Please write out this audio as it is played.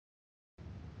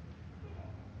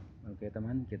Oke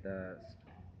teman, kita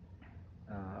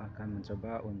akan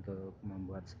mencoba untuk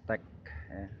membuat stek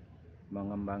ya,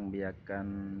 mengembangbiakan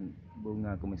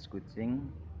bunga kumis kucing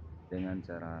dengan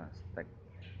cara stek.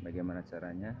 Bagaimana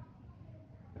caranya?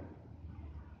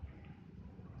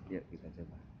 Yuk kita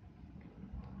coba.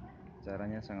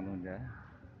 Caranya sangat mudah.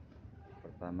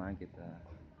 Pertama kita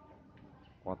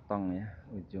potong ya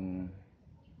ujung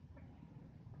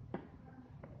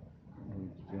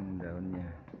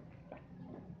daunnya.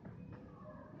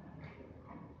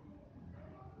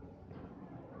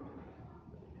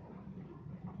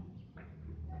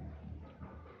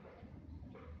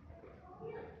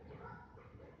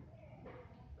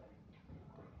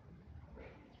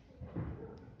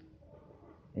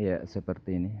 Ya,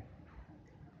 seperti ini.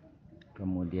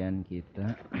 Kemudian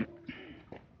kita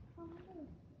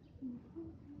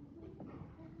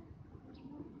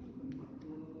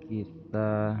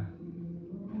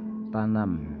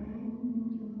tanam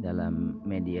dalam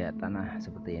media tanah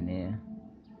seperti ini ya.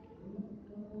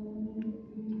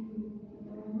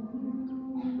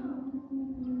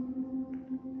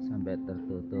 Sampai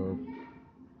tertutup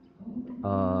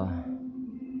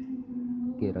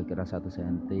kira-kira 1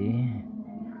 cm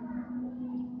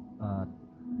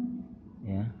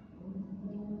ya,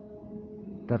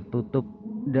 tertutup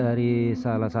dari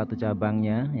salah satu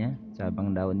cabangnya ya,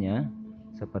 cabang daunnya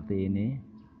seperti ini.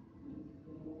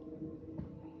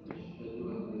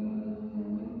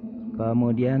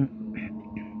 Kemudian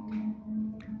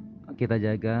kita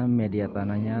jaga media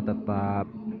tanahnya tetap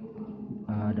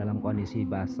dalam kondisi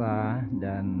basah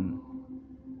dan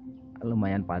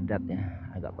lumayan padat ya,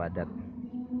 agak padat,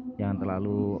 jangan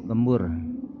terlalu gembur.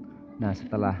 Nah,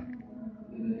 setelah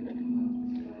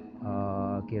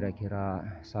kira-kira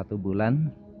 1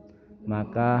 bulan,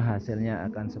 maka hasilnya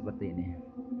akan seperti ini.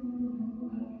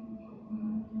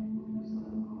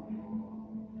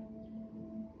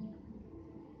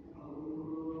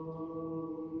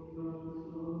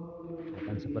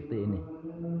 Akan seperti ini.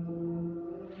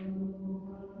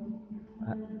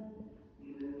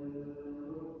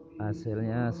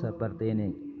 Hasilnya seperti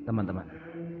ini, teman-teman.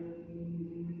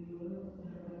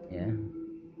 Ya.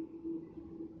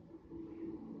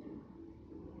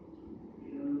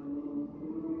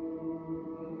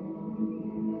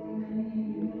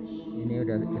 Ini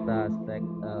udah kita stek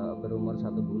berumur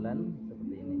 1 bulan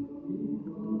seperti ini.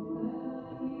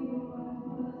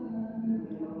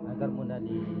 Agar mudah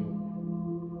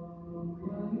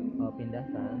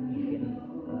dipindahkan, mungkin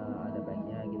ada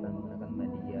baiknya kita menggunakan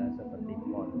media seperti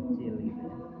pot kecil gitu